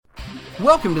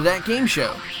Welcome to That Game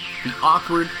Show, the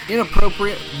awkward,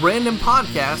 inappropriate, random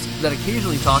podcast that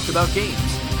occasionally talks about games.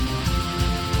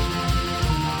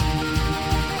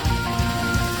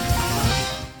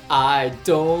 I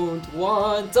don't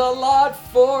want a lot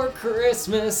for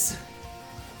Christmas.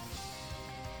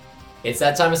 It's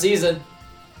that time of season.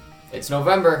 It's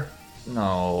November.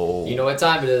 No. You know what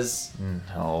time it is.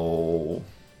 No.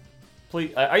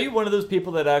 Please, are you one of those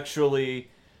people that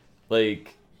actually,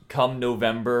 like, come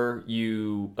November,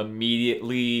 you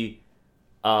immediately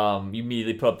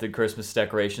put up the Christmas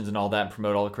decorations and all that and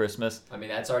promote all the Christmas? I mean,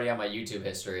 that's already on my YouTube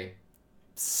history.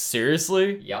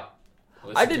 Seriously? Yep.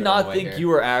 I did not think you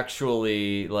were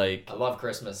actually, like... I love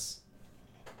Christmas.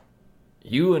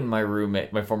 You and my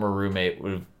former roommate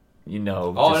would have,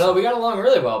 Oh, no, we got along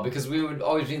really well because we would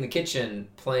always be in the kitchen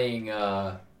playing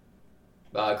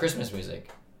Christmas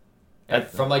music.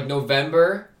 From, like,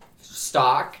 November,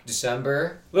 stock,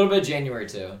 December, a little bit of January,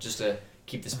 too, just to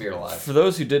keep the spirit alive. For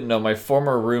those who didn't know, my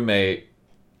former roommate,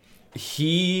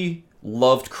 he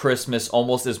loved Christmas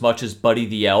almost as much as Buddy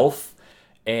the Elf.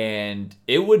 And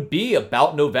it would be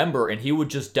about November, and he would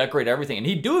just decorate everything. And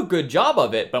he'd do a good job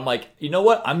of it, but I'm like, you know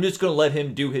what? I'm just going to let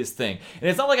him do his thing. And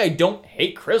it's not like I don't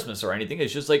hate Christmas or anything.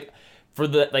 It's just like,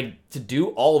 to do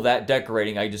all of that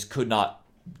decorating, I just could not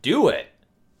do it.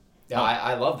 Yeah,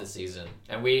 I love the season.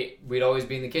 And we'd always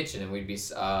be in the kitchen, and we'd be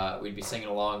singing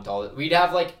along to all the... We'd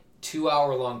have, like,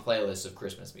 2-hour-long playlists of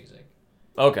Christmas music.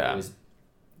 Okay. It was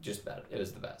just better. It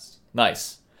was the best.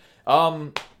 Nice.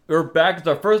 We're back with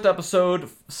our first episode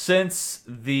since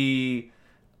the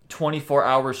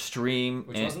 24-hour stream.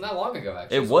 Which wasn't that long ago,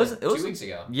 actually. It was 2 weeks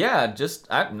ago. Yeah, just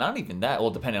not even that. Well,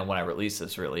 depending on when I release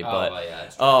this, really. But well, yeah,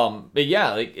 that's true. But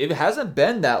yeah, like it hasn't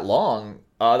been that long.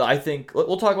 I think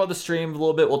we'll talk about the stream a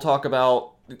little bit. We'll talk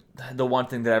about the one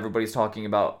thing that everybody's talking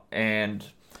about, and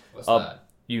what's that?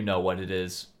 You know what it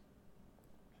is.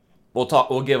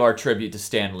 We'll give our tribute to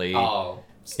Stan Lee. Oh.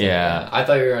 Yeah. I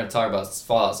thought you were going to talk about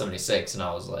Fallout 76, and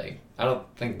I was like, I don't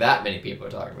think that many people are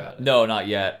talking about it. No, not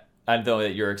yet. I know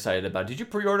that you're excited about it. Did you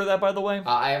pre-order that, by the way?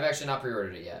 I have actually not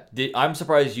pre-ordered it yet. I'm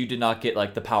surprised you did not get,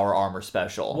 like, the Power Armor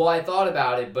special. Well, I thought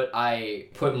about it, but I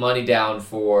put money down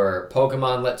for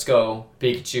Pokemon Let's Go,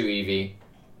 Pikachu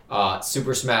Eevee,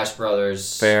 Super Smash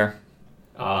Brothers. Fair.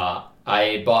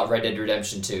 I bought Red Dead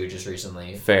Redemption 2 just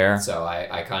recently. Fair. So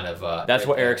I kind of... That's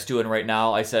what Eric's doing right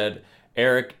now. I said...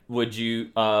 Eric, would you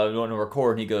want to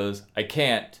record? And he goes, I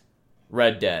can't.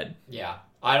 Red Dead. Yeah.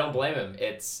 I don't blame him.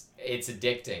 It's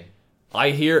addicting.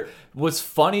 I hear what's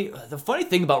funny. The funny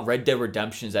thing about Red Dead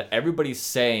Redemption is that everybody's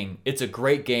saying it's a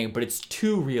great game, but it's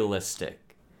too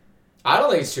realistic. I don't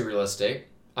think it's too realistic.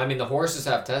 I mean, the horses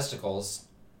have testicles,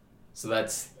 so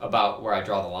that's about where I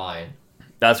draw the line.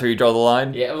 That's where you draw the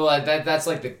line? Yeah, well, that's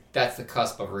the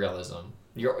cusp of realism.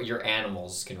 Your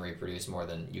animals can reproduce more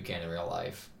than you can in real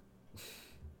life.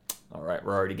 All right,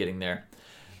 we're already getting there.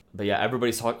 But yeah,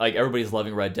 everybody's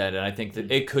loving Red Dead, and I think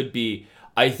that it could be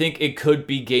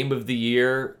game of the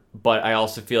year, but I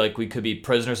also feel like we could be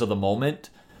prisoners of the moment.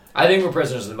 I think we're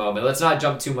prisoners of the moment. Let's not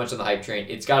jump too much on the hype train.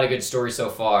 It's got a good story so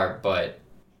far, but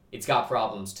it's got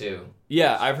problems too.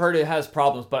 Yeah, I've heard it has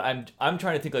problems, but I'm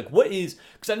trying to think like what is,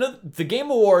 because I know the Game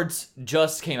Awards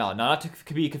just came out, not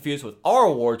to be confused with our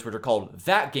awards, which are called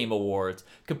That Game Awards,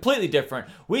 completely different.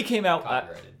 We came out.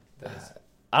 Copyrighted.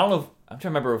 I don't know. I'm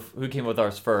trying to remember who came with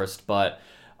ours first, but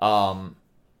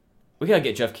we gotta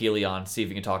get Jeff Keighley on, see if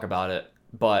we can talk about it.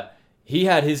 But he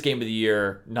had his Game of the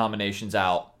Year nominations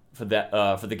out for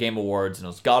the Game Awards, and it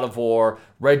was God of War,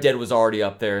 Red Dead was already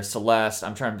up there, Celeste.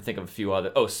 I'm trying to think of a few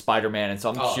other. Spider-Man, and so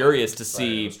I'm curious to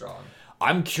see.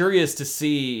 I'm curious to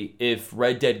see if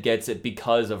Red Dead gets it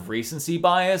because of recency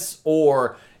bias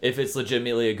or if it's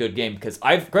legitimately a good game. Because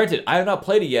I have not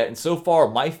played it yet, and so far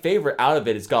my favorite out of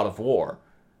it is God of War.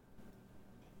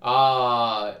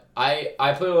 I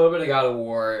played a little bit of God of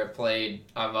War.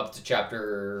 I'm up to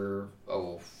chapter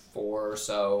 4 or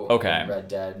so. Okay. Red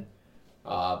Dead.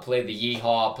 Played the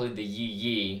Yeehaw, played the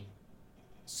Yee.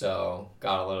 So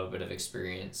got a little bit of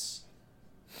experience.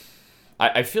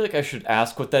 I feel like I should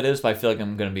ask what that is, but I feel like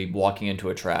I'm going to be walking into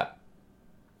a trap.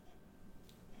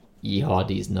 Yeehaw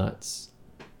these nuts.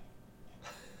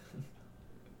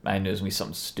 I knew it was going to be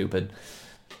something stupid.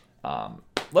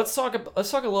 Let's talk a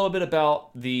little bit about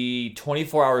the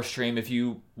 24-hour stream. If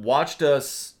you watched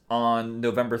us on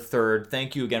November 3rd,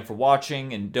 thank you again for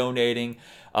watching and donating.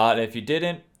 And if you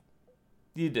didn't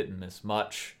miss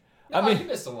much. No, you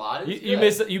missed a lot. You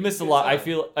missed a lot. I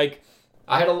feel like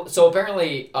So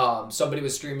apparently somebody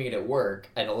was streaming it at work,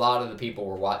 and a lot of the people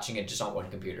were watching it just on one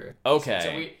computer. Okay.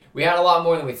 So we had a lot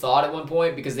more than we thought at one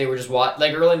point because they were just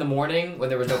like early in the morning when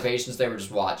there was no patients, they were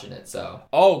just watching it. So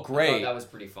Oh, I great. thought that was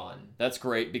pretty fun. That's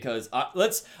great because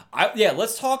let's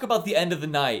talk about the end of the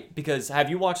night because have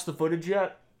you watched the footage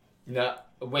yet? No,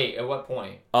 wait, at what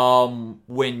point?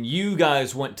 When you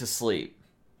guys went to sleep.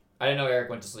 I didn't know Eric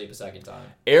went to sleep a second time.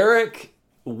 Eric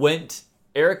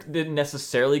didn't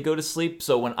necessarily go to sleep,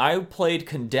 so when I played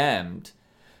Condemned,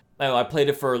 I played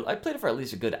it for at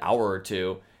least a good hour or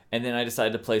two, and then I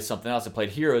decided to play something else. I played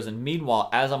Heroes, and meanwhile,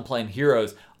 as I'm playing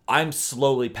Heroes, I'm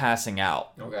slowly passing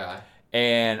out. Okay.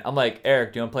 And I'm like,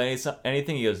 Eric, do you want to play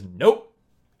anything? He goes, nope.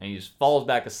 And he just falls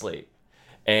back asleep.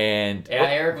 And yeah,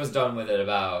 Eric was done with it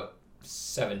about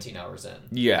 17 hours in.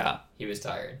 Yeah. He was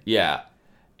tired. Yeah.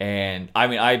 And I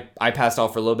mean, I passed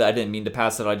out for a little bit. I didn't mean to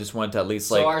pass out. I just wanted to at least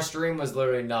So our stream was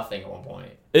literally nothing at one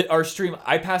point. Our stream,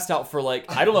 I passed out for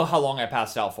I don't know how long I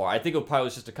passed out for. I think it probably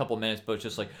was just a couple minutes, but it's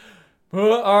just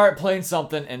all right, playing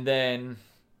something. And then,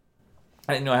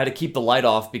 I had to keep the light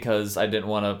off because I didn't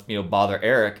want to, bother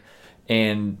Eric.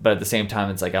 But at the same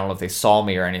time, it's I don't know if they saw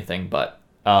me or anything, but.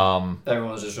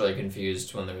 Everyone was just really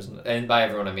confused when there was, and by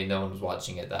everyone I mean no one was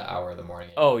watching it that hour of the morning.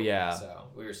 Oh yeah. So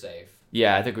we were safe.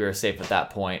 Yeah, I think we were safe at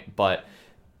that point. But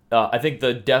I think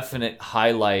the definite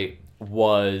highlight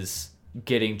was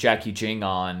getting Jackie Jing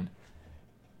on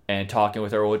and talking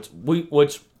with her,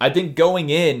 which I think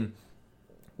going in,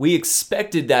 we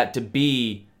expected that to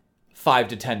be 5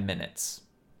 to 10 minutes,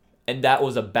 and that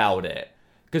was about it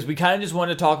because we kind of just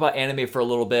wanted to talk about anime for a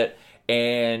little bit.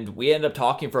 And we ended up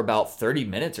talking for about 30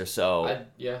 minutes or so. I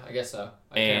guess so.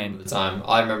 I can't remember the time.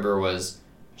 All I remember was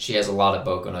she has a lot of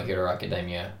Boku no Hero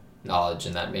Academia knowledge,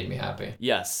 and that made me happy.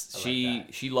 Yes,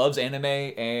 she loves anime,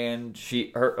 and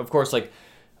of course,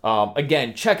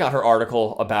 again, check out her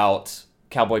article about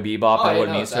Cowboy Bebop and what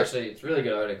it means. It's a really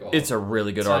good article. It's a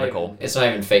really good article. It's not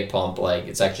even fake pump.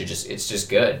 It's actually just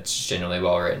good. It's just genuinely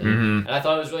well written, and I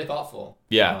thought it was really thoughtful.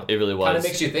 Yeah, it really was. Kind of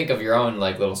makes you think of your own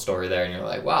little story there, and you're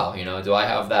like, wow, do I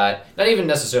have that? Not even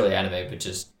necessarily anime, but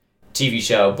just TV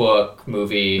show, book,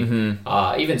 movie,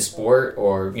 even sport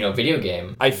or video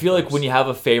game. I feel like when you have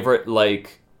a favorite,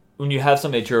 when you have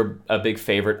something that you're a big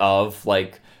favorite of,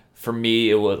 for me,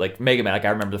 it was Mega Man. I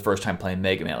remember the first time playing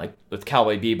Mega Man, with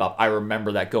Cowboy Bebop. I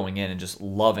remember that going in and just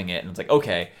loving it, and it's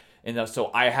okay. And so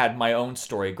I had my own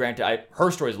story. Granted, her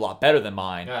story is a lot better than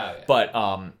mine, but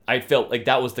I felt like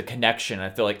that was the connection. I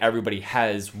feel like everybody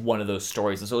has one of those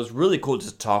stories, and so it was really cool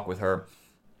just to talk with her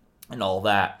and all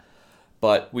that.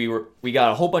 But we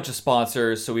got a whole bunch of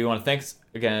sponsors, so we want to thanks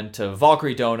again to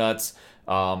Valkyrie Donuts,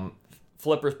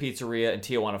 Flippers Pizzeria, and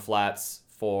Tijuana Flats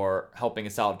for helping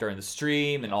us out during the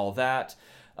stream and all that.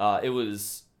 It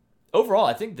was overall,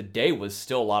 I think the day was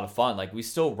still a lot of fun. We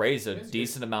still raised a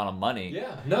decent amount of money.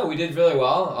 Yeah, no, we did really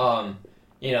well.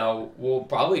 We'll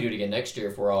probably do it again next year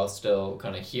if we're all still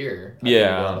kind of here. I think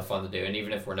it'll be a lot of fun to do, and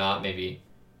even if we're not, maybe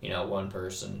one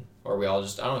person or we all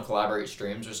just collaborate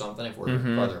streams or something if we're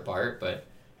farther apart. But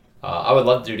I would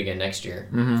love to do it again next year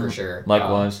for sure.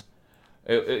 Likewise.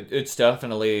 It's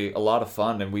definitely a lot of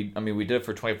fun, and we did it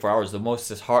for 24 hours. The most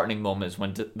disheartening moment is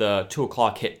when the 2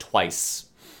 o'clock hit twice.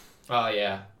 Oh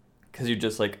yeah, because you're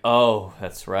just oh,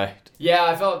 that's right. Yeah,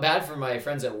 I felt bad for my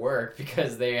friends at work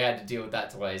because they had to deal with that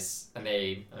twice, and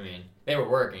they were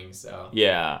working, so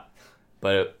yeah,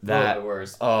 but that the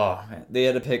worst. Oh man, they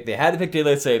had to pick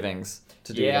daylight savings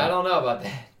to do that. Yeah, I don't know about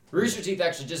that. Rooster Teeth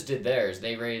actually just did theirs.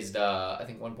 They raised I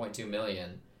think 1.2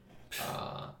 million.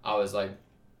 I was like.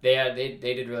 They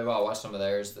did really well. I watched some of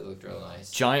theirs. They looked really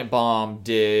nice. Giant Bomb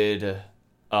did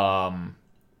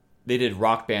they did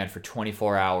Rock Band for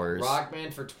 24 hours. Rock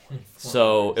Band for 24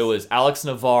 so hours. It was Alex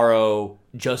Navarro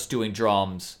just doing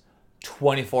drums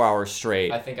 24 hours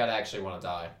straight. I think I'd actually want to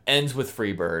die. Ends with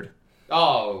Freebird.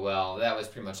 Oh, well, that was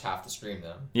pretty much half the stream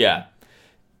then. Yeah.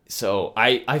 So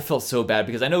I felt so bad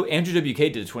because I know Andrew WK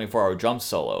did a 24-hour drum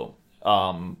solo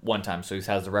one time, so he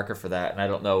has the record for that, and I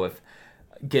don't know if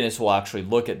Guinness will actually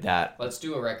look at that. Let's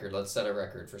do a record. Let's set a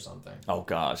record for something. Oh,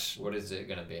 gosh. What is it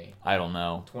going to be? I don't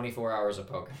know. 24 hours of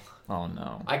Pokemon. Oh,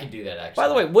 no. I could do that, actually. By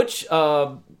the way, which...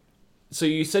 so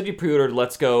you said you pre-ordered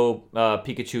Let's Go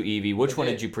Pikachu Eevee. Which one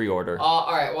did you pre-order?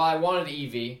 All right. Well, I wanted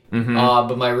Eevee,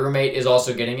 but my roommate is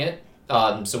also getting it.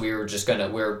 So we were just going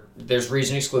to... There's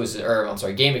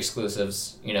game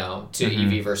exclusives, to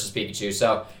Eevee versus Pikachu.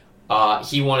 So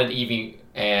he wanted Eevee...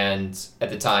 And at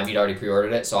the time, he'd already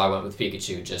pre-ordered it, so I went with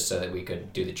Pikachu just so that we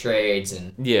could do the trades.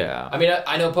 And yeah,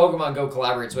 I know Pokemon Go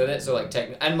collaborates with it, so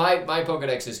and my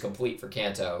Pokedex is complete for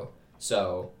Kanto,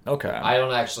 so okay. I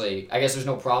don't actually. I guess there's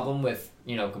no problem with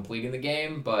completing the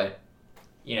game, but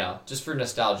just for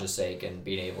nostalgia's sake and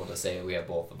being able to say we have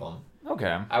both of them.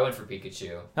 Okay. I went for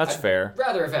Pikachu. That's fair. I'd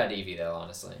rather have had Eevee, though,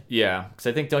 honestly. Yeah, because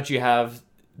I think, don't you have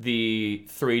the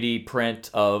 3D print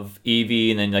of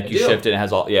Eevee, and then you do. shift it and it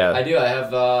has all... Yeah. I do. I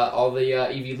have all the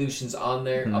Eeveelutions on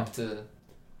there Mm-hmm. up to...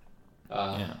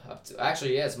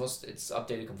 Actually, yeah, it's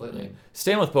updated completely.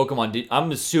 Staying with Pokemon,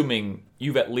 I'm assuming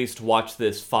you've at least watched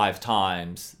this 5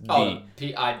 times. I know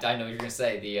what you're gonna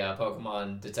say, the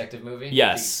Pokemon detective movie.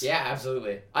 Yes. Yeah,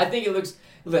 absolutely. I think it looks.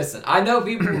 Listen, I know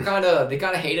people kind of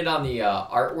hated on the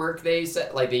artwork they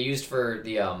used for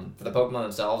the Pokemon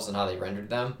themselves and how they rendered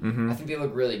them. Mm-hmm. I think they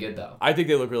look really good though. I think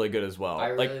they look really good as well. I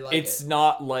really like it's it.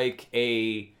 not like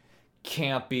a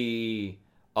campy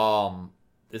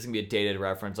this is gonna be a dated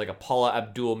reference, like a Paula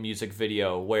Abdul music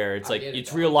video where it's like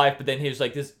it's real life, but then here's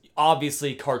like this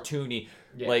obviously cartoony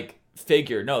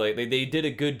figure. No, they did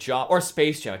a good job. Or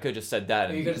Space Jam. I could have just said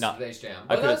that. You could have said Space Jam.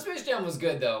 But Space Jam was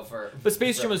good though But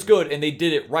Space Jam was good, and they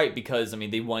did it right because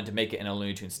they wanted to make it in a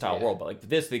Looney Tunes style world. But like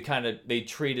this, they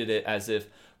treated it as if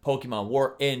Pokemon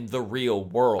were in the real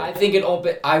world. I think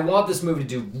I want this movie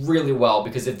to do really well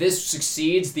because if this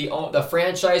succeeds, the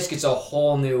franchise gets a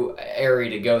whole new area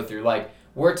to go through. Like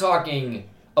we're talking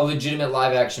a legitimate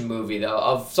live action movie though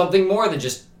of something more than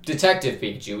just Detective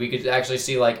Pikachu. We could actually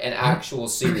see like an actual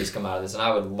series come out of this, and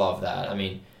I would love that.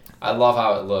 I love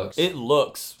how it looks. It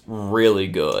looks really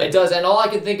good. It does, and all I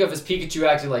can think of is Pikachu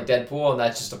acting like Deadpool, and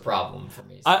that's just a problem for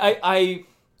me. I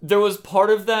there was part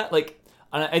of that, like,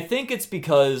 and I think it's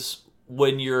because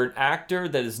when you're an actor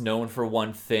that is known for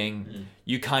one thing,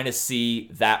 you kind of see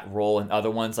that role in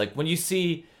other ones. Like when you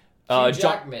see Hugh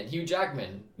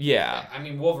Jackman. Yeah.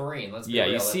 Wolverine. Let's be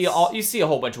real. You see a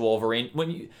whole bunch of Wolverine. When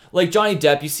you like Johnny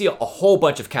Depp, you see a whole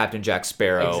bunch of Captain Jack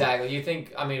Sparrow. Exactly. You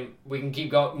think? We can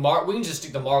keep going. We can just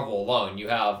stick to Marvel alone. You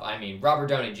have, Robert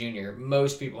Downey Jr.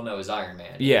 Most people know as Iron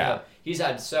Man. Yeah. He's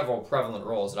had several prevalent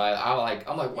roles that I like.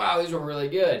 I'm like, wow, these were really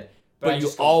good. But you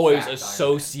always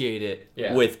associate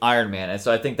it with Iron Man, and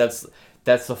so I think that's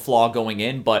the flaw going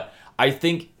in. But I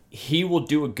think he will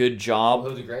do a good job.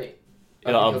 He'll do great.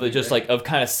 Of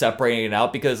kind of separating it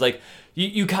out, because like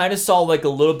you kind of saw like a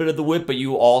little bit of the wit, but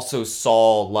you also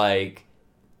saw like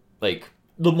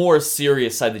the more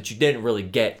serious side that you didn't really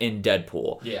get in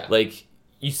Deadpool. Yeah. Like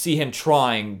you see him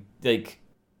trying, like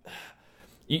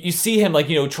you see him like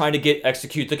trying to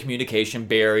execute the communication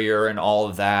barrier and all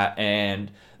of that, and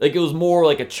like it was more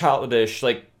like a childish,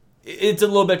 like it's a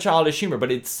little bit childish humor,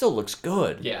 but it still looks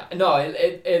good. Yeah, no,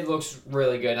 it looks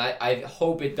really good. I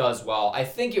hope it does well. I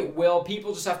think it will.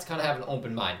 People just have to kind of have an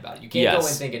open mind about it. You can't go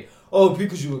in thinking, oh,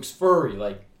 Pikachu looks furry.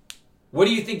 Like, what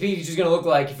do you think Pikachu's going to look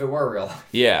like if it were real life?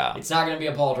 Yeah. It's not going to be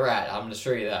a bald rat. I'm going to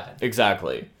show you that.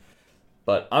 Exactly.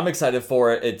 But I'm excited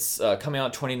for it. It's coming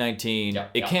out 2019.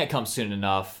 It can't come soon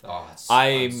enough. Oh,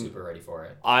 I'm super ready for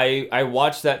it. I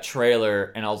watched that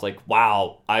trailer and I was like,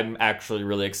 wow, I'm actually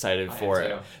really excited for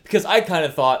it. Because I kind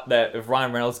of thought that if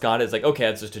Ryan Reynolds got it, it's like, okay,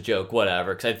 it's just a joke,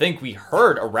 whatever. Because I think we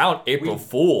heard around April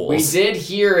Fools. We did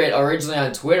hear it originally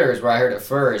on Twitter is where I heard it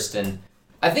first. And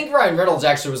I think Ryan Reynolds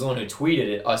actually was the one who tweeted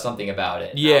it, something about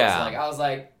it. Yeah. I was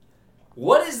like,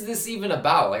 what is this even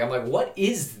about? Like, I'm like, what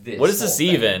is this? What is this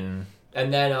even?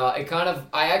 And then I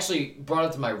actually brought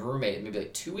it to my roommate maybe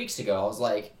like 2 weeks ago. I was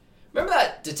like, remember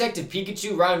that Detective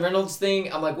Pikachu Ryan Reynolds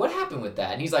thing? I'm like, what happened with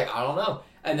that? And he's like, I don't know.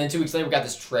 And then 2 weeks later we got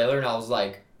this trailer and I was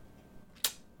like,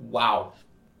 wow.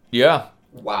 Yeah.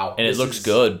 Wow. And it looks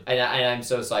good. And I'm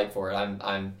so psyched for it.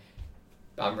 I'm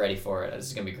ready for it. This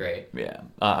is going to be great. Yeah.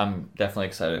 I'm definitely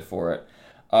excited for it.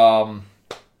 How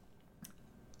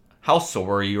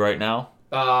sore are you right now?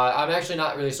 I'm actually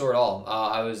not really sore at all.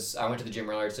 I went to the gym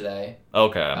earlier today.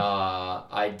 Okay.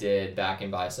 I did back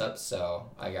and biceps, so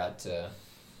I got to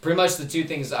pretty much the two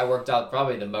things I worked out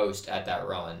probably the most at that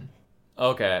run.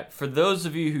 Okay. For those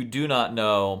of you who do not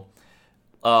know,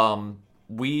 Kyle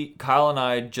and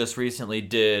I just recently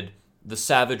did the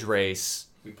Savage Race.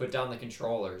 We put down the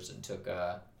controllers and took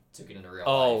it into real life.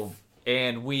 Oh,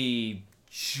 and we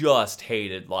just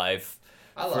hated life.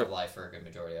 I love life for a good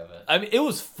majority of it. I mean, it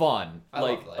was fun. I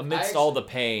love life. Amidst all the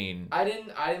pain. I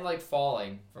didn't like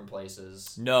falling from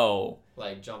places. No.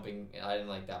 Like jumping, I didn't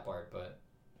like that part, but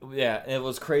yeah, it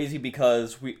was crazy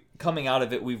because coming out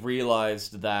of it, we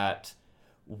realized that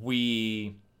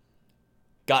we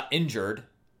got injured.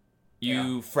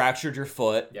 You fractured your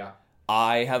foot. Yeah.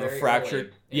 I have a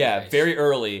fractured. Very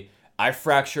early. I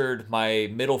fractured my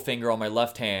middle finger on my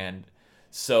left hand.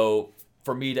 So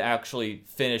for me to actually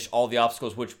finish all the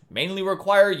obstacles, which mainly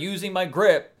require using my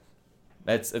grip,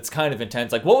 it's kind of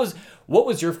intense. Like, what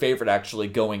was your favorite actually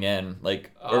going in,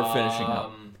 like, or finishing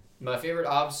up? My favorite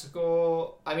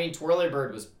obstacle, Twirly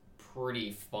Bird was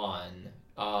pretty fun.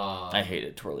 I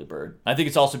hated Twirly Bird. I think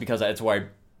it's also because that's where I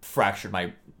fractured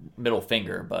my middle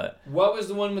finger, but... What was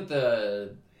the one with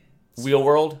the... Wheel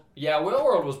World? Yeah, Wheel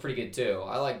World was pretty good too.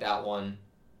 I like that one.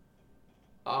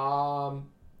 I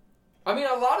mean,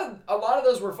 a lot of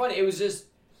those were fun. It was just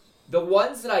the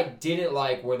ones that I didn't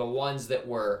like were the ones that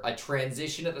were a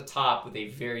transition at the top with a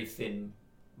very thin.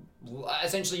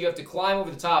 Essentially, you have to climb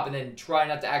over the top and then try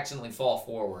not to accidentally fall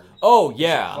forward. Oh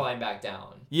yeah, climb back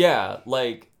down. Yeah,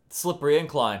 like Slippery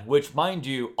Incline, which, mind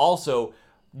you, also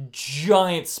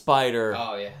giant spider.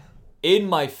 Oh yeah. In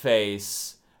my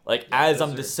face, like as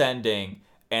I'm descending,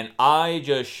 and I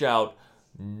just shout,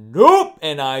 "Nope!"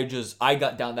 And I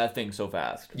got down that thing so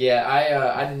fast. Yeah,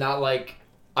 I did not like.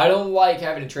 I don't like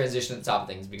having to transition at the top of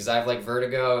things because I have like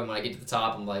vertigo, and when I get to the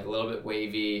top, I'm like a little bit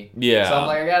wavy. Yeah. So I'm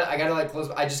like, I gotta like close.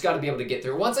 I just got to be able to get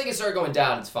through. Once I can start going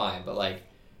down, it's fine. But like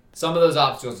some of those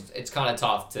obstacles, it's kind of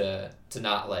tough to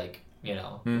not like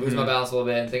lose my balance a little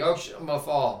bit and think, oh shit, I'm gonna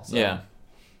fall. So, yeah.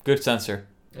 Good sensor.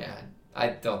 Yeah, I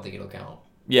don't think it'll count.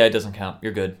 Yeah, it doesn't count.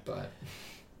 You're good. But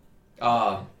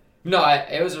no,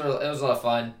 it was a lot of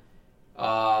fun.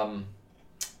 I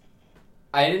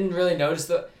didn't really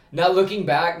notice now looking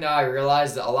back, now I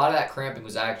realized that a lot of that cramping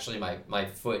was actually my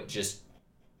foot just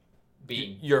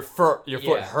being your foot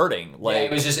hurting. Like yeah,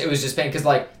 it was just pain because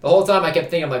like the whole time I kept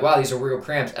thinking I'm like, wow, these are real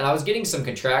cramps, and I was getting some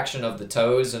contraction of the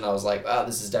toes, and I was like, wow,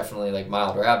 this is definitely like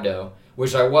mild rhabdo,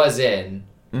 which I was in.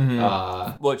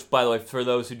 Mm-hmm. Which, by the way, for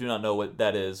those who do not know what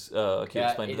that is, can you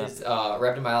explain to them? It is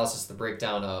rhabdomyolysis, the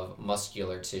breakdown of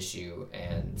muscular tissue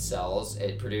and cells.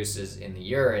 It produces in the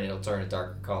urine, it'll turn a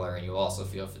darker color, and you'll also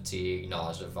feel fatigue,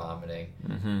 nausea, vomiting.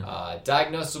 Mm-hmm.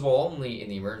 Diagnosable only in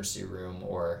the emergency room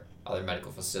or other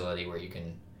medical facility where you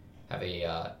can have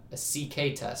a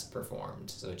CK test performed.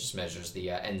 So it just measures the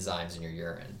enzymes in your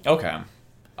urine. Okay.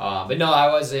 But no,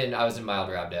 I was in mild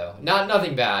rhabdo.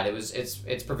 Nothing bad.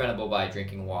 It's preventable by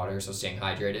drinking water, so staying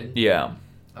hydrated. Yeah.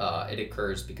 It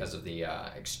occurs because of the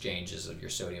exchanges of your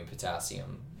sodium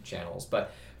potassium channels.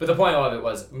 But the point of it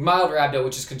was mild rhabdo,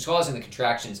 which is causing the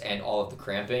contractions and all of the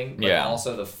cramping, but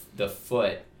also the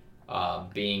foot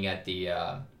being at the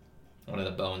one of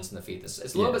the bones in the feet. It's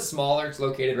a little bit smaller. It's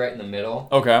located right in the middle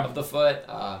of the foot.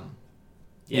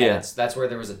 That's where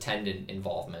there was a tendon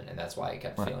involvement, and that's why I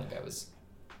kept feeling like I was.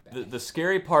 The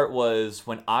scary part was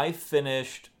when I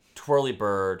finished Twirly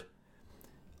Bird,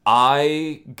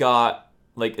 I got,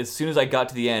 like, as soon as I got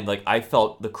to the end, like, I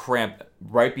felt the cramp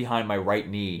right behind my right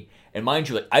knee. And mind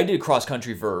you, like, I did cross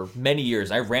country for many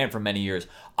years. I ran for many years.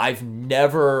 I've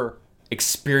never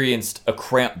experienced a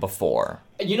cramp before.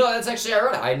 That's actually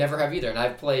ironic. I never have either. And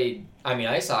I've played,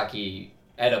 ice hockey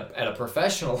at a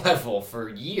professional level for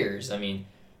years.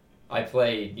 I've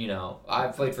played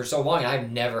for so long, and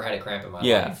I've never had a cramp in my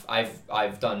life.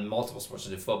 I've done multiple sports.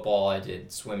 I did football. I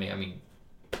did swimming.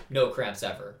 No cramps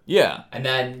ever. Yeah. And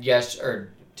then 2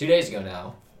 days ago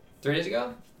now, 3 days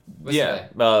ago. What's today?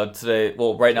 Today.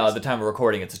 Well, right now at the time of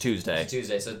recording, it's a Tuesday. It's a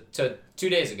Tuesday. So 2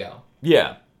 days ago.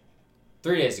 Yeah.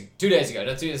 2 days ago. 2 days ago.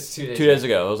 No, 2 days. 2 days. 2 days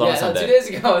ago. It was on a Sunday. 2 days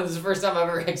ago. This is the first time I've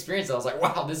ever experienced it. I was like,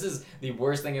 wow, this is the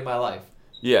worst thing in my life.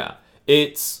 Yeah.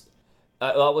 It's.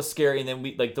 That was scary, and then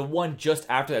we the one just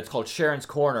after that. It's called Sharon's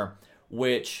Corner,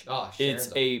 which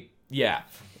it's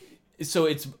So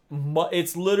it's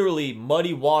literally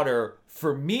muddy water.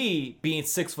 For me, being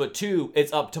 6'2",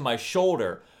 it's up to my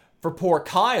shoulder. For poor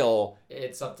Kyle,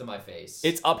 it's up to my face.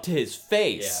 It's up to his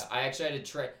face. Yeah, I actually had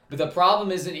to try, but the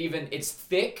problem isn't even. It's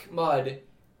thick mud,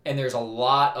 and there's a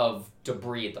lot of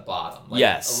debris at the bottom.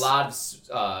 Yes. A lot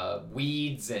of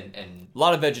weeds and a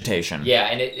lot of vegetation. Yeah,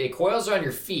 and it coils around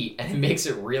your feet, and it makes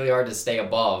it really hard to stay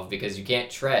above because you can't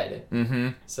tread. Mm-hmm.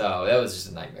 So that was just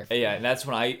a nightmare. Yeah, and that's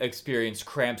when I experienced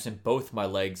cramps in both my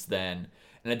legs then.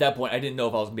 And at that point, I didn't know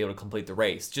if I was going to be able to complete the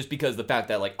race. Just because of the fact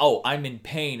that, I'm in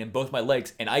pain in both my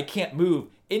legs, and I can't move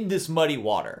in this muddy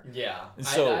water. Yeah.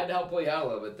 So, I had to help pull you out a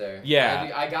little bit there.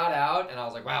 Yeah. I got out, and I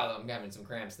was like, wow, I'm having some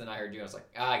cramps. Then I heard you, and I was like,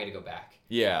 I got to go back.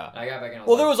 Yeah. And I got back, and I was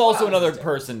well, there was also another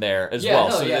person there as well,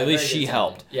 so at least she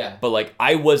helped. Yeah. But,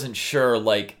 I wasn't sure,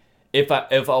 if I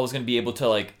was going to be able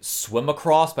to, swim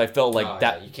across, but I felt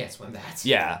that... Yeah, you can't swim that.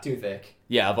 Yeah. Too thick.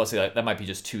 Yeah, I was about to say, that might be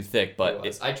just too thick, but...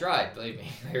 I tried, believe me.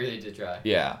 I really did try.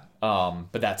 Yeah.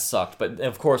 But that sucked. But,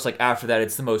 of course, after that,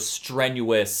 it's the most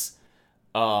strenuous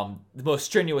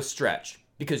stretch.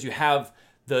 Because you have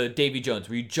the Davy Jones,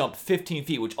 where you jump 15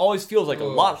 feet, which always feels like a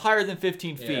lot higher than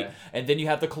 15 feet. Yeah. And then you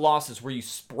have the Colossus, where you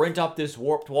sprint up this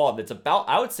warped wall that's about,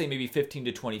 I would say, maybe 15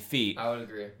 to 20 feet. I would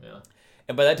agree, yeah.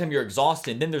 And by that time, you're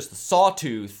exhausted. And then there's the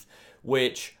Sawtooth,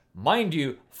 which Mind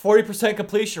you, 40%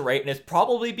 completion rate, and it's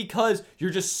probably because you're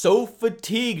just so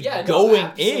fatigued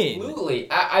going in. Absolutely.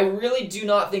 I really do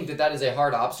not think that is a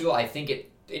hard obstacle. I think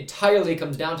it entirely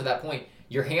comes down to that point.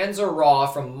 Your hands are raw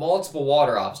from multiple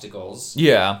water obstacles.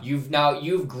 Yeah.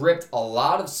 You've gripped a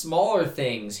lot of smaller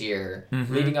things here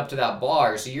leading up to that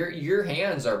bar, so your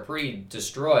hands are pretty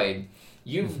destroyed.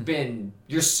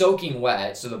 You're soaking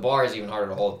wet, so the bar is even harder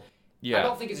to hold. Yeah. I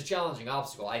don't think it's a challenging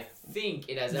obstacle. I think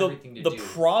it has everything to do. The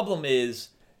problem is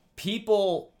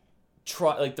people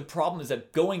try, the problem is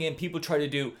that going in, people try to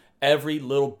do every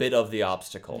little bit of the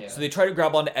obstacle. Yeah. So they try to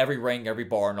grab onto every ring, every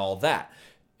bar, and all that.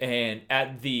 And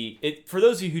for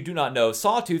those of you who do not know,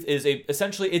 Sawtooth is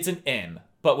essentially it's an M,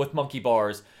 but with monkey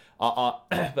bars.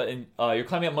 You're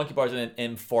climbing up monkey bars in an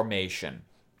M formation.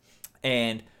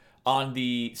 And on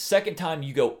the second time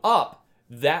you go up,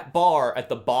 that bar at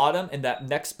the bottom and that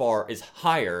next bar is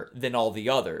higher than all the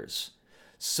others.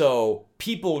 So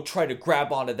people try to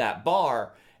grab onto that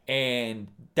bar, and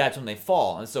that's when they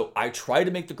fall. And so I tried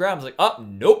to make the grab. I was like, oh,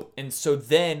 nope. And so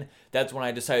then that's when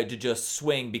I decided to just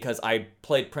swing, because I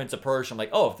played Prince of Persia. I'm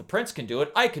like, oh, if the prince can do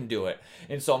it, I can do it.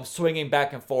 And so I'm swinging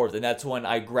back and forth, and that's when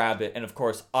I grab it. And of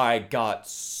course, I got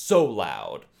so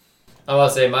loud. I will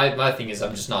say my thing is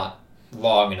I'm just not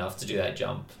long enough to do that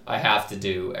jump. I have to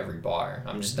do every bar.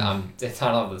 it's not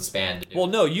on the span to do. Well,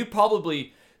 no, you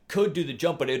probably could do the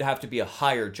jump, but it would have to be a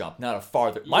higher jump, not a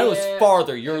farther. Mine was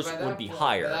farther. Yours would be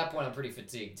higher. By that point, I'm pretty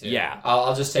fatigued too. Yeah,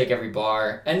 I'll just take every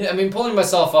bar, and I mean pulling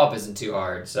myself up isn't too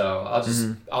hard. So I'll just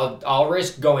I'll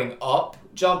risk going up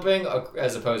jumping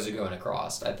as opposed to going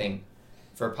across. I think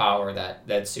for power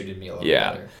that suited me a little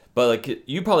better. But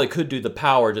you probably could do the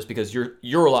power just because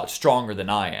you're a lot stronger than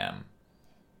I am.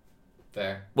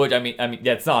 Fair. Which I mean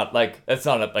that's not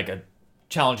a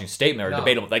challenging statement or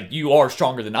debatable. Like, you are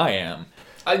stronger than I am.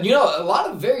 A lot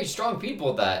of very strong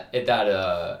people at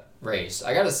that race.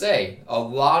 I gotta say, a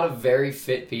lot of very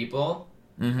fit people,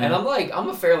 and I'm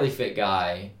a fairly fit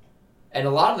guy, and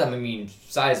a lot of them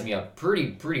size me up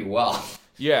pretty well.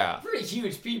 Yeah. Pretty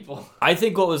huge people. I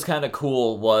think what was kind of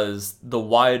cool was the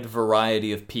wide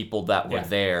variety of people that were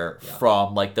there,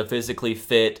 from the physically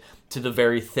fit to the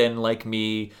very thin like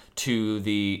me, to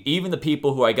even the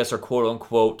people who I guess are quote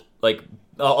unquote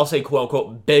I'll say quote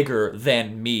unquote bigger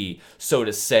than me, so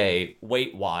to say,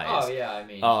 weight wise. Oh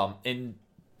yeah, and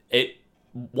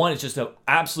it's just an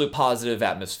absolute positive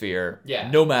atmosphere.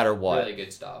 Yeah. No matter what. Really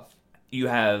good stuff. You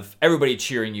have everybody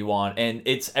cheering you on, and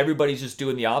everybody's just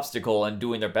doing the obstacle and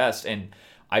doing their best, and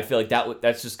I feel like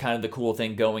that's just kind of the cool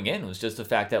thing going in, was just the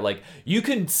fact that you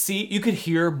could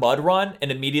hear Mud Run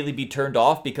and immediately be turned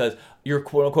off because you're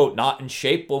quote unquote not in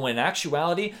shape, when in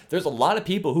actuality there's a lot of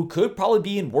people who could probably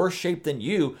be in worse shape than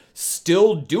you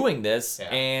still doing this,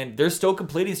 and they're still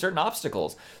completing certain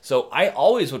obstacles. So I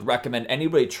always would recommend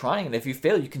anybody trying it. If you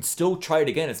fail, you can still try it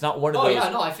again. It's not one of those. Oh yeah,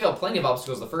 no, I failed plenty of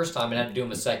obstacles the first time and had to do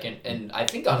them a second, and I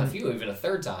think on a few even a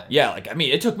third time. Yeah,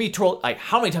 it took me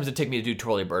how many times did it take me to do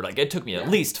Twirly Bird? It took me at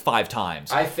least 5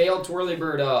 times. I failed Twirly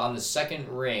Bird on the second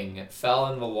ring,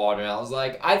 fell in the water, and I was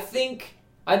like,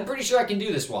 I'm pretty sure I can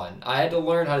do this one. I had to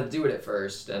learn how to do it at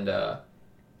first, and up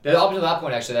to that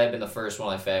point, actually, that had been the first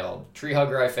one I failed. Tree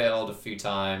Hugger I failed a few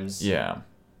times. Yeah.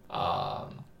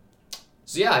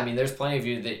 So yeah, there's plenty of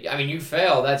you that you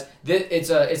fail. It's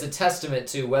a testament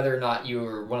to whether or not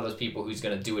you're one of those people who's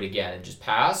gonna do it again and just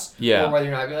pass. Yeah. Or whether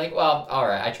you're not be like, well, all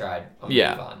right, I tried. I'm gonna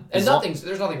move on. And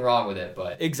there's nothing wrong with it,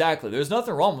 but exactly, there's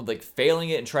nothing wrong with failing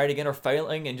it and trying it again, or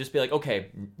failing and just be like, okay,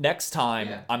 next time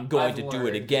I'm going to do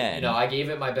it again. I gave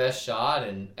it my best shot,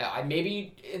 and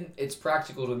it's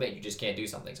practical to admit you just can't do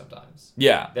something sometimes.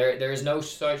 Yeah. There is no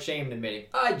shame in admitting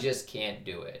I just can't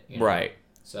do it. Right.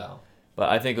 So. But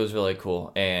I think it was really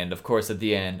cool. And, of course, at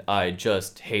the end, I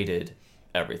just hated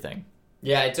everything.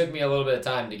 Yeah, it took me a little bit of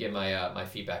time to get my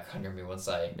feet back under me once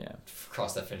I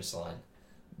crossed that finish line.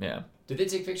 Yeah. Did they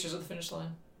take pictures of the finish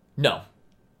line? No.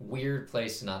 Weird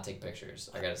place to not take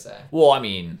pictures, I gotta say. Well,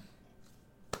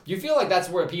 you feel like that's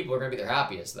where people are going to be their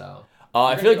happiest, though.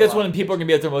 I feel like that's when people are going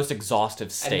to be at their most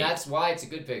exhaustive state. And that's why it's a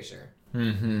good picture.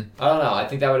 Mm-hmm. I don't know. I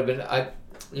think that would have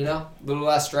been, little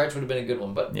last stretch would have been a good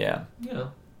one, but,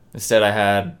 Instead, I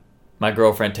had my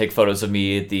girlfriend take photos of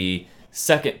me at the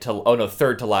third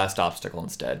to last obstacle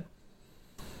instead.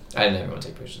 I didn't ever want to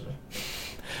take pictures of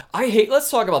me.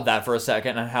 Let's talk about that for a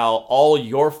second, and how all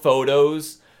your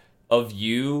photos of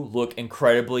you look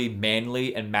incredibly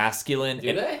manly and masculine.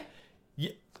 Do they?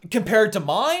 Compared to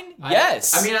mine?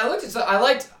 Yes.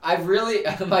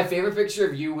 My favorite picture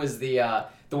of you was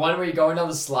the one where you're going down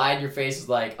the slide, your face is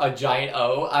like a giant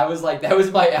O. I was like, that was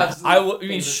my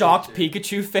absolute shocked picture.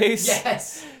 Pikachu face?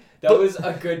 Yes. That was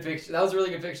a good picture. That was a really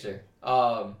good picture.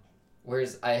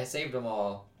 Where's I saved them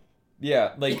all.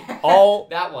 Yeah, like all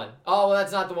that one. Oh, well,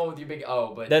 that's not the one with your big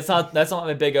O, but that's not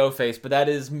my big O face, but that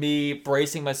is me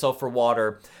bracing myself for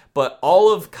water. But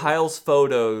all of Kyle's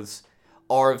photos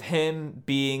are of him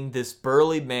being this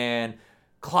burly man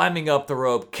climbing up the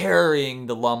rope, carrying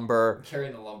the lumber.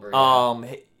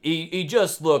 Yeah. He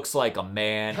just looks like a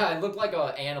man. I look like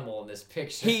an animal in this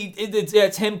picture.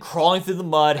 It's him crawling through the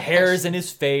mud, hairs in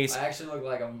his face. I actually look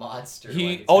like a monster.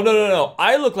 No.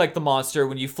 I look like the monster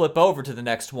when you flip over to the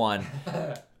next one.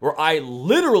 Where I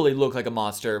literally look like a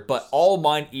monster, but all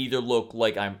mine either look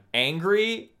like I'm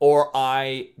angry or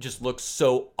I just look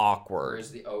so awkward.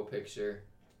 Where's the O picture?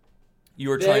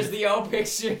 There's the O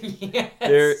picture, yes.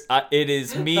 It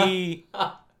is me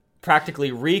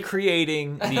practically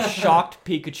recreating the shocked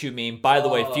Pikachu meme. By the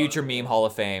way, future meme Hall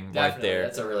of Fame right there.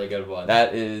 That's a really good one.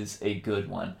 That is a good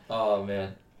one. Oh,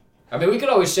 man. I mean, we could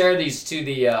always share these to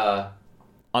the...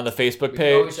 on the Facebook page. We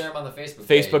could always share them on the Facebook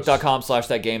page.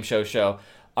 Facebook.com/thatgameshow.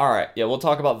 All right, yeah, we'll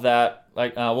talk about that.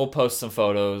 Like, we'll post some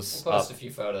photos. We'll post a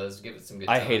few photos. Give it some good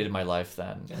time. I hated my life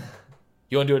then.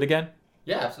 You want to do it again?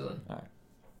 Yeah, absolutely. All right.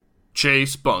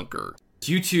 Chase Bunker.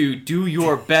 You two do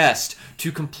your best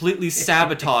to completely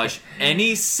sabotage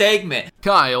any segment.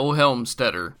 Kyle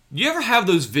Helmstetter. You ever have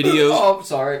those videos? Oh, I'm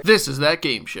sorry. This is That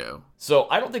Game Show. So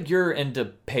I don't think you're into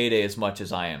Payday as much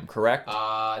as I am, correct?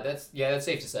 That's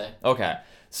safe to say. Okay.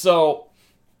 So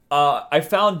I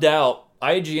found out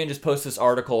IGN just posted this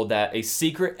article that a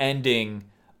secret ending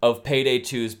of Payday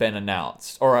 2 has been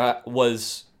announced or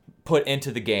was put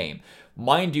into the game.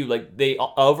 Mind you, like they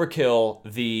Overkill,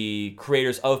 the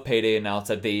creators of Payday, announced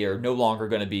that they are no longer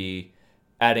going to be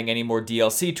adding any more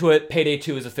DLC to it. Payday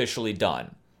 2 is officially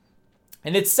done.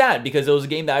 And it's sad because it was a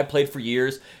game that I played for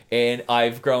years and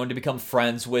I've grown to become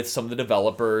friends with some of the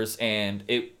developers. And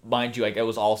mind you, like it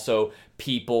was also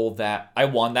people that I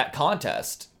won that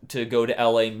contest to go to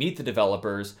LA, meet the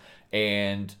developers.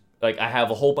 And like I have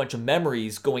a whole bunch of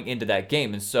memories going into that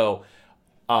game. And so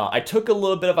I took a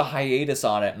little bit of a hiatus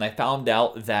on it and I found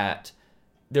out that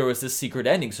there was this secret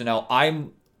ending. So now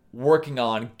I'm working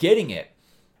on getting it.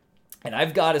 And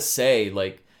I've got to say,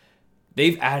 like,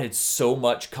 they've added so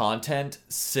much content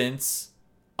since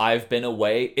I've been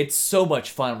away. It's so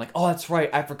much fun. I'm like, oh, that's right.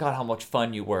 I forgot how much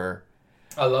fun you were.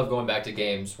 I love going back to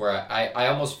games where I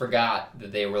almost forgot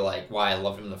that they were like why I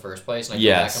loved them in the first place. And I go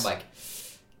back, I'm like,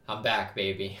 I'm back,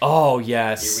 baby. Oh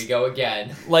yes. Here we go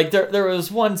again. Like there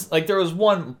was one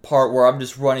part where I'm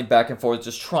just running back and forth,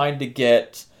 just trying to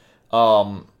get,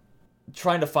 trying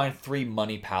to find 3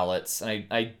 money pallets, and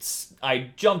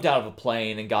I jumped out of a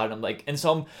plane and got them like, and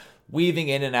so I'm weaving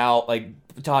in and out, like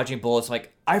dodging bullets.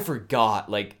 Like I forgot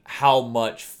like how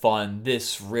much fun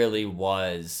this really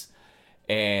was,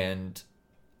 and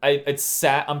I'm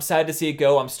sad to see it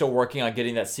go. I'm still working on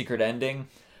getting that secret ending,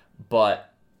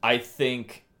 but I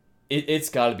think it's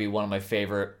got to be one of my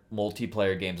favorite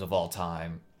multiplayer games of all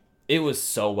time. It was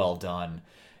so well done,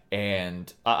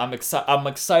 and I'm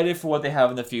excited for what they have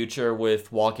in the future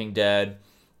with Walking Dead.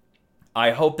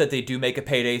 I hope that they do make a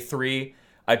Payday 3.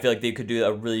 I feel like they could do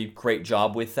a really great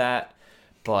job with that.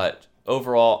 But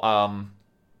overall,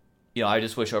 I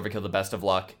just wish Overkill the best of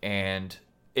luck, and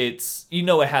it's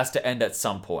it has to end at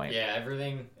some point. Yeah,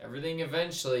 everything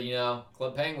eventually,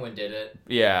 Club Penguin did it.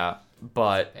 Yeah.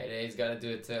 But Payday's got to do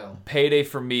it too. Payday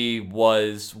for me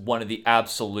was one of the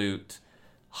absolute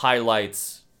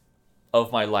highlights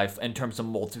of my life in terms of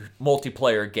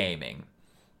multiplayer gaming.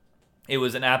 It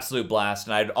was an absolute blast,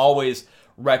 and I'd always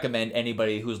recommend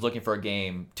anybody who's looking for a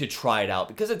game to try it out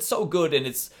because it's so good, and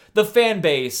it's the fan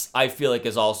base I feel like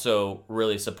is also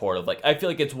really supportive. Like I feel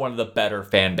like it's one of the better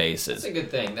fan bases. That's a good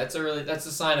thing. That's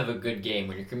a sign of a good game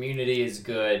when your community is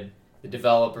good, the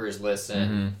developers listen.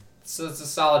 Mm-hmm. So it's a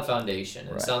solid foundation.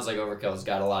 Right. It sounds like Overkill's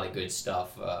got a lot of good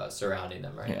stuff surrounding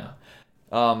them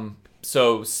now.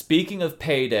 So speaking of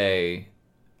Payday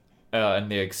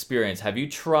and the experience, have you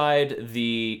tried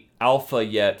the alpha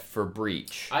yet for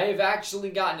Breach? I have actually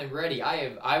gotten it ready. So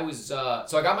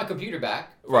I got my computer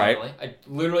back. Finally. Right. I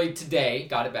literally today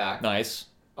got it back. Nice.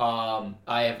 I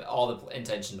have all the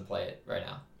intention to play it right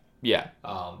now. Yeah.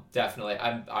 Definitely.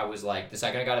 I was like, the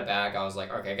second I got it back, I was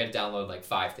like, okay, I got to download like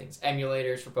 5 things.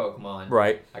 Emulators for Pokemon.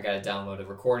 Right. I got to download a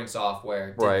recording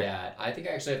software. Did that. I think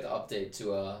I actually have to update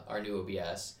to our new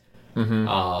OBS.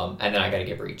 Mm-hmm. And then I got to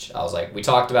get Breach. I was like, we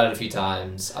talked about it a few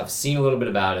times. I've seen a little bit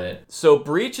about it. So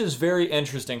Breach is very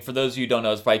interesting. For those of you who don't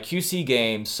know, it's by QC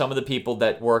Games. Some of the people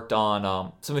that worked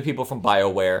on, some of the people from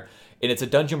BioWare, and it's a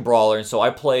dungeon brawler. And so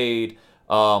I played.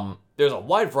 There's a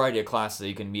wide variety of classes that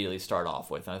you can immediately start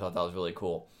off with, and I thought that was really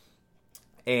cool.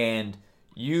 And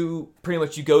you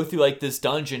go through like this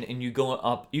dungeon and you go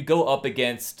up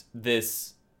against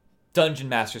this dungeon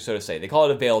master, so to say. They call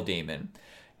it a Veil Demon.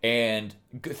 And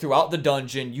throughout the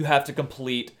dungeon, you have to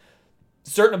complete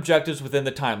certain objectives within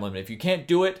the time limit. If you can't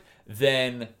do it,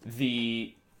 then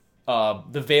the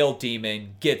Veil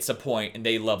Demon gets a point and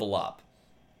they level up.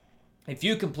 If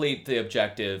you complete the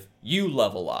objective, you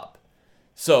level up.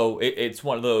 So it's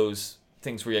one of those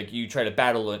things where you try to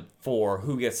battle it for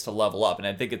who gets to level up. And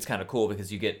I think it's kind of cool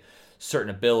because you get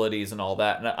certain abilities and all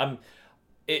that. And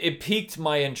it piqued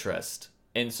my interest.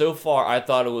 And so far, I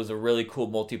thought it was a really cool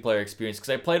multiplayer experience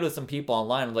because I played with some people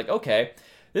online. I'm like, okay,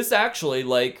 this actually,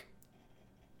 like,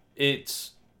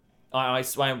 it's... When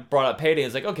I brought up Payday,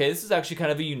 it's like, okay, this is actually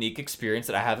kind of a unique experience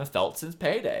that I haven't felt since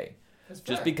Payday.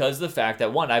 Just because of the fact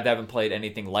that, one, I haven't played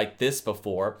anything like this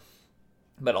before,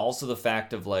 but also the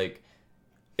fact of, like,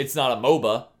 it's not a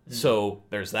MOBA, so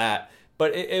there's that.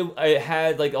 But it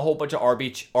had, like, a whole bunch of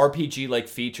RPG-like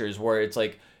features where it's,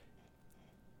 like,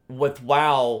 with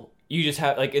WoW... You just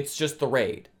have, like, it's just the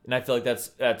raid. And I feel like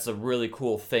that's a really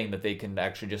cool thing that they can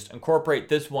actually just incorporate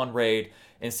this one raid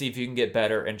and see if you can get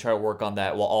better and try to work on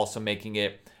that while also making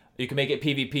it, you can make it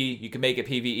PvP, you can make it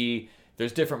PvE.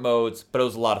 There's different modes, but it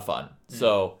was a lot of fun.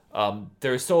 So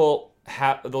they'll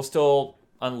still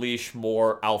unleash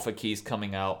more alpha keys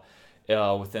coming out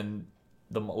within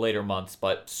the later months.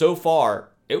 But so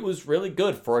far, it was really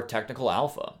good for a technical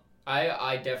alpha.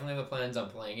 I definitely have plans on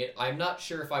playing it. I'm not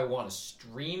sure if I want to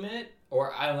stream it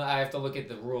or I have to look at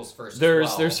the rules first.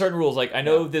 There's certain rules. Like I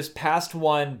know this past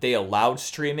one they allowed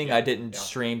streaming. I didn't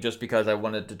stream just because I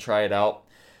wanted to try it out.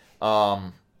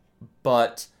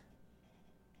 But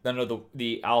I know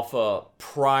the alpha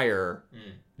prior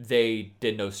they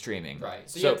did no streaming. Right.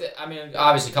 So you have to, I mean,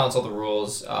 obviously consult the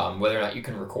rules, whether or not you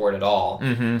can record at all.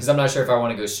 Because I'm not sure if I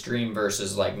want to go stream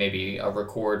versus like maybe a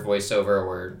record voiceover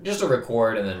or just a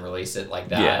record and then release it like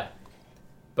that. Yeah.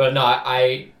 But no,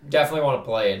 I definitely want to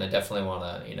play it and I definitely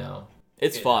want to,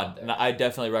 It's fun. And I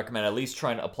definitely recommend at least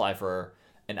trying to apply for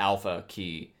an alpha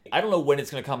key. I don't know when it's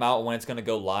going to come out and when it's going to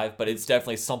go live, but it's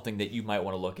definitely something that you might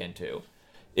want to look into.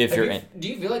 Do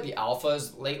you feel like the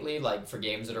alphas lately, like for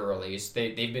games that are released,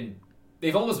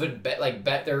 they've almost been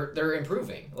they're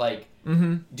improving. Like,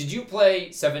 did you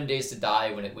play 7 Days to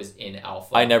Die when it was in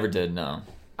alpha? I never did. No.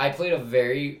 I played a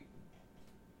very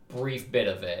brief bit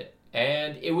of it,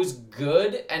 and it was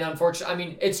good. And unfortunately, I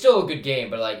mean, it's still a good game,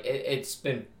 but like it's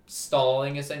been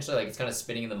stalling essentially. Like it's kind of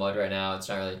spinning in the mud right now. It's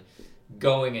not really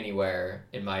going anywhere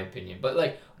in my opinion. But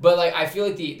I feel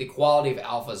like the quality of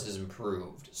alphas has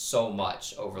improved so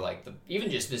much over like even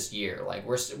just this year. Like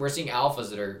we're seeing alphas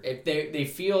that are they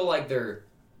feel like they're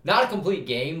not a complete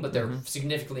game, but they're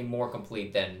significantly more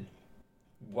complete than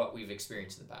what we've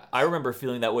experienced in the past. I remember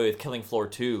feeling that way with Killing Floor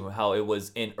 2, how it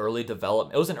was in early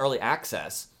development. It was in early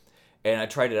access, and I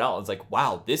tried it out. I was like,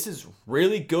 wow, this is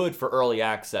really good for early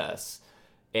access.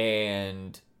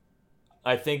 And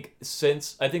I think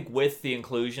with the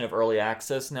inclusion of early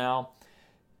access now,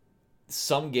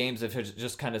 some games have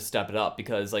just kind of stepped it up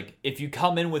because like if you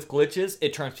come in with glitches,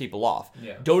 it turns people off.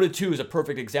 Yeah. Dota 2 is a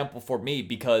perfect example for me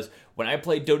because when I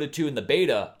played Dota 2 in the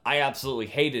beta, I absolutely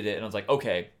hated it and I was like,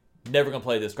 okay, never gonna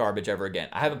play this garbage ever again.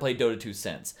 I haven't played Dota 2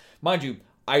 since. Mind you,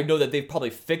 I know that they've probably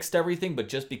fixed everything, but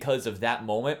just because of that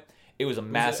moment, it was a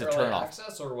massive turnoff. Was it early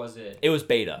access or was it? It was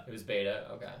beta. It was beta,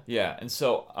 okay. Yeah, and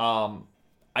so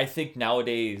I think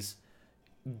nowadays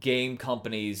game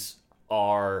companies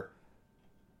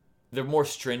they're more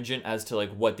stringent as to like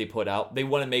what they put out. They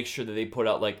want to make sure that they put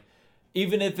out like,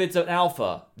 even if it's an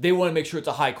alpha, they want to make sure it's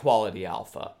a high quality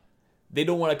alpha. They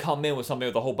don't want to come in with something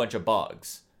with a whole bunch of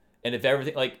bugs. And if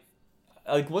everything like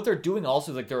what they're doing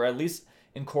also is like they're at least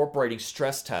incorporating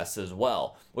stress tests as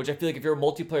well, which I feel like if you're a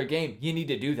multiplayer game, you need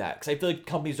to do that because I feel like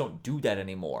companies don't do that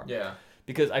anymore. Yeah.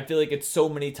 Because I feel like it's so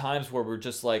many times where we're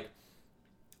just like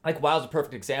WoW's a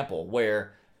perfect example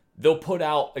where they'll put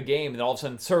out a game and all of a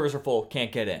sudden servers are full,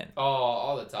 can't get in. Oh,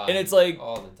 all the time. And it's like,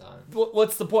 all the time.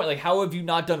 What's the point? Like, how have you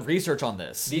not done research on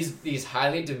this? These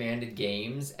highly demanded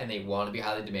games, and they want to be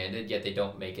highly demanded, yet they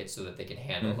don't make it so that they can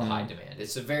handle the high demand.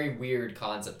 It's a very weird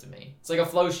concept to me. It's like a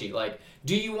flow sheet. Like,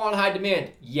 do you want high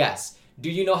demand? Yes. Do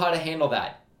you know how to handle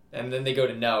that? And then they go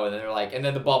to no, and then they're like, and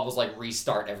then the bubbles like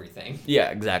restart everything. Yeah,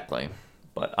 exactly.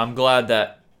 But I'm glad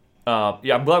that,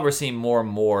 I'm glad we're seeing more and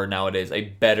more nowadays a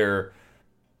better,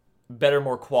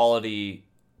 more quality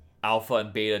alpha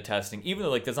and beta testing, even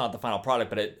though like that's not the final product,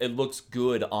 but it looks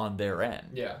good on their end.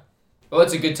 Yeah. Well,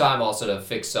 it's a good time also to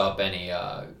fix up any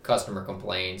customer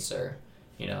complaints or,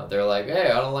 they're like, hey,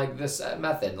 I don't like this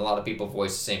method. And a lot of people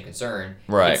voice the same concern.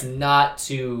 Right. It's not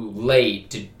too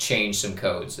late to change some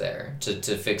codes there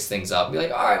to fix things up. Be like,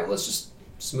 all right, well, let's just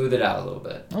smooth it out a little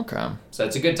bit. Okay. So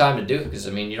it's a good time to do it because,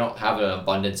 I mean, you don't have an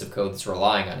abundance of code that's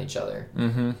relying on each other.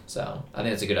 Mm-hmm. So I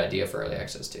think it's a good idea for early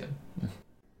access, too.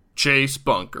 Chase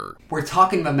Bunker. We're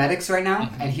talking memetics right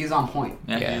now, and he's on point.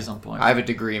 Yeah, he's on point. I have a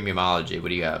degree in memology. What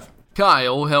do you have?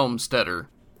 Kyle Helmstetter.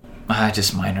 I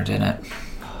just minored in it.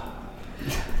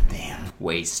 Damn.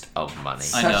 Waste of money. I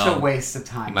Such know. a waste of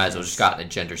time. You might as well just gotten a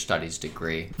gender studies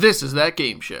degree. This is That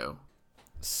Game Show.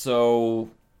 So,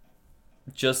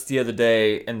 just the other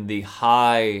day, in the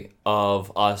high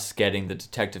of us getting the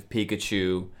Detective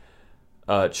Pikachu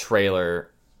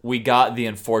trailer, we got the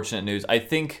unfortunate news. I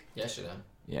think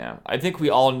we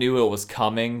all knew it was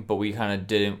coming, but we kind of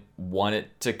didn't want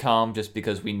it to come just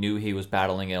because we knew he was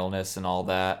battling illness and all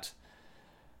that.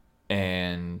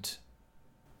 And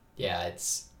yeah,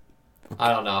 it's,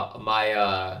 I don't know.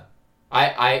 My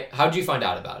how'd you find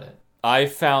out about it? I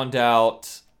found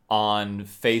out on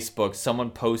Facebook, someone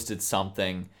posted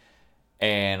something,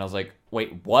 and I was like,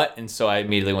 wait, what? And so I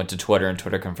immediately went to Twitter, and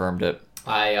Twitter confirmed it.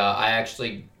 I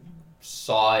actually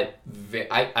saw it.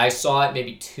 I saw it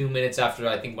maybe 2 minutes after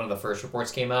I think one of the first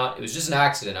reports came out. It was just an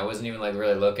accident. I wasn't even like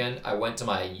really looking. I went to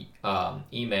my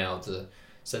email to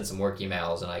send some work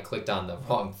emails, and I clicked on the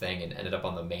wrong thing and ended up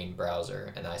on the main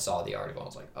browser, and I saw the article. I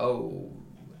was like, oh,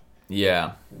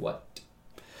 Yeah. what?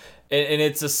 And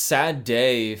it's a sad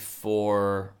day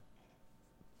for...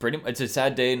 It's a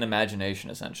sad day in imagination,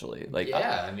 essentially. Like,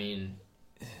 Yeah, I mean,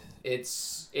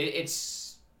 it's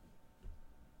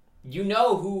you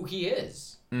know who he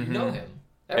is. You know him.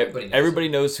 Everybody knows everybody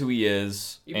him. knows who he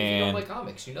is. Even if you don't like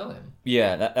comics, you know him.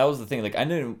 Yeah, that was the thing. Like, I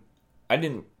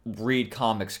didn't read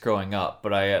comics growing up,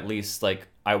 but I at least, like,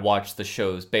 I watched the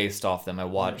shows based off them. I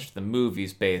watched the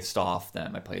movies based off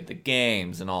them. I played the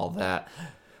games and all that.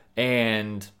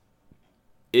 And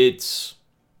it's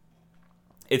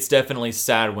definitely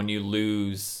sad when you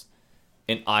lose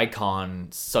an icon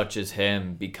such as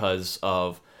him because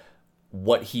of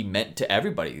what he meant to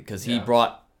everybody. Because he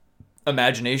brought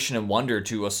imagination and wonder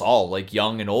to us all, like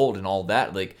young and old and all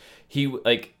that. Like he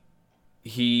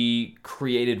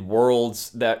created worlds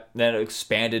that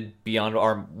expanded beyond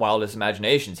our wildest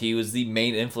imaginations. He was the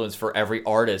main influence for every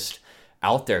artist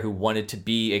out there who wanted to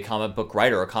be a comic book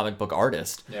writer or a comic book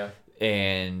artist. Yeah.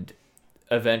 And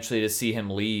eventually to see him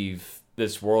leave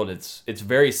this world, it's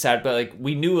very sad. But like,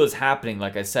 we knew it was happening,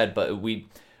 like I said, but I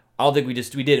don't think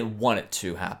we didn't want it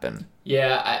to happen.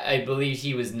 Yeah, I believe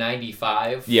he was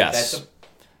 95. Yes.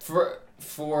 For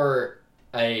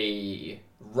a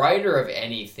writer of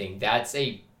anything, that's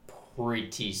a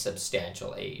pretty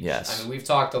substantial age. Yes. I mean, we've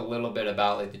talked a little bit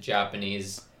about like the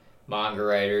Japanese manga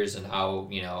writers and how,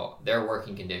 you know, their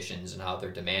working conditions and how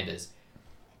their demand is.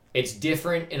 It's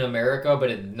different in America,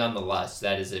 but nonetheless,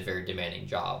 that is a very demanding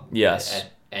job. Yes.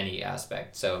 At any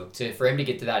aspect. So for him to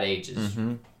get to that age is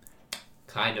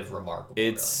kind of remarkable.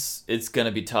 It's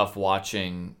gonna be tough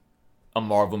watching a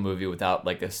Marvel movie without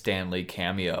like a Stan Lee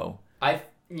cameo. I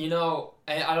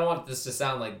don't want this to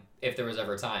sound like if there was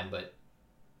ever time, but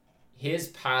his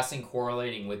passing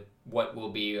correlating with what will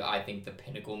be, I think, the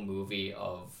pinnacle movie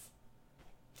of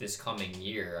this coming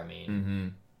year. I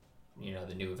mean, you know,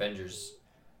 the new Avengers.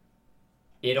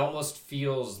 It almost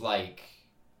feels like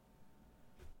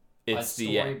It's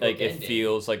the storybook like it ending.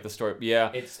 feels like the story.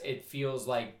 Yeah, it feels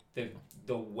like the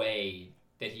way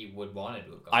that he would want it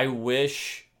to have gone. I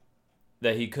wish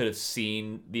that he could have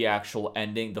seen the actual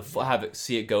ending,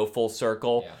 see it go full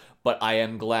circle. Yeah. But I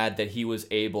am glad that he was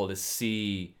able to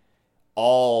see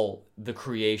all the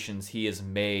creations he has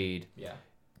made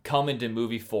come into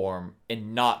movie form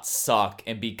and not suck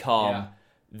and become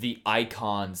the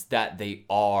icons that they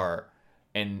are,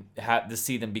 and have to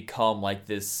see them become like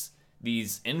these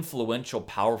influential,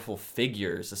 powerful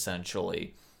figures,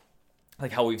 essentially.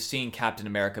 Like how we've seen Captain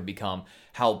America become,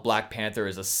 how Black Panther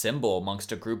is a symbol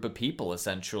amongst a group of people,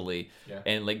 essentially. Yeah.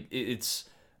 And like it's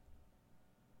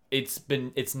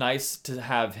nice to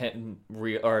have him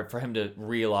for him to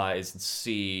realize and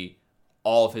see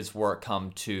all of his work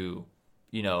come to,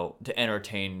 you know, to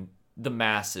entertain the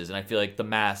masses. And I feel like the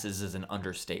masses is an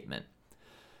understatement.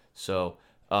 So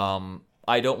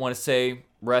I don't want to say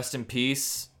rest in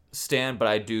peace, Stan, but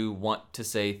I do want to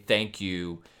say thank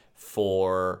you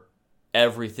for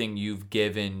everything you've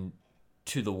given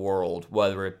to the world,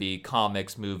 whether it be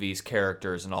comics, movies,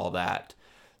 characters, and all that.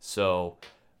 So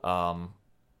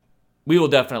we will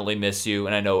definitely miss you,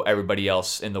 and I know everybody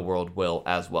else in the world will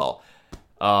as well.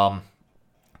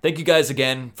 Thank you guys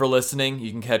again for listening.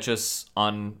 You can catch us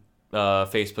on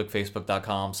Facebook,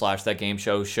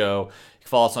 facebook.com/thatgameshow. You can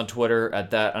follow us on Twitter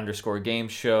at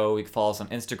 @that_game_show. You can follow us on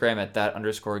Instagram at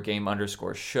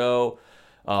 @that_game_show.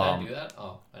 Did I do that?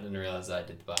 Oh, I didn't realize that I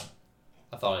did that.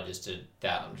 I thought I just did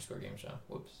that_game_show.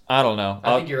 Whoops. I don't know.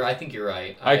 I think you're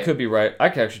right. I could be right. I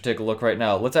could actually take a look right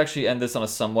now. Let's actually end this on a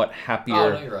somewhat happier,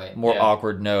 Oh, no, you're right. more Yeah.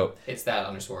 awkward note. It's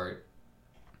that_game_show.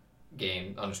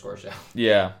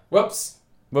 Yeah. Whoops.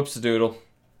 Whoops-a-doodle.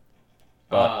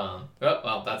 Well,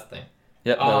 that's the thing.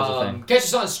 Yep, that was the thing. Catch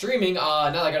us on streaming.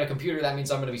 Now that I got a computer, that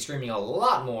means I'm going to be streaming a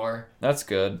lot more. That's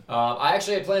good. I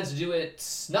actually had plans to do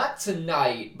it not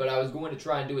tonight, but I was going to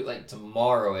try and do it like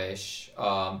tomorrow-ish.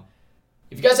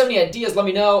 If you guys have any ideas, let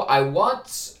me know.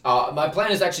 My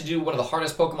plan is actually to do one of the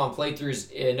hardest Pokemon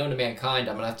playthroughs known to mankind.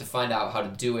 I'm going to have to find out how to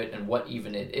do it and what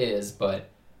even it is, but...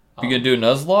 You gonna do a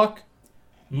Nuzlocke?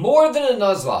 More than a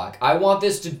Nuzlocke. I want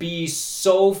this to be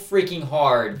so freaking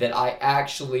hard that I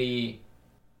actually...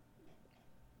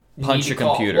 Punch a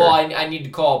computer. Well, I need to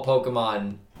call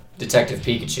Pokemon Detective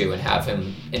Pikachu and have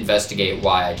him investigate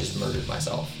why I just murdered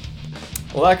myself.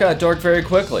 Well, that got dark very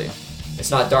quickly.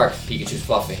 It's not dark. Pikachu's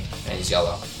fluffy, and he's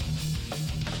yellow.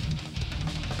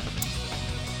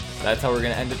 That's how we're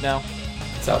gonna end it now?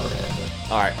 That's how we're going to end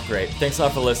it. Alright, great. Thanks a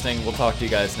lot for listening. We'll talk to you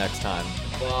guys next time.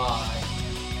 Bye.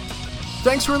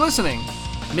 Thanks for listening.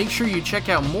 Make sure you check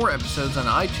out more episodes on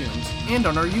iTunes and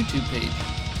on our YouTube page,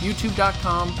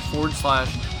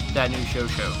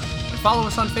 youtube.com/thatnewshowshow. And follow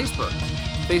us on Facebook,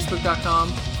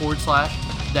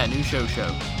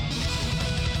 facebook.com/thatnewshowshow.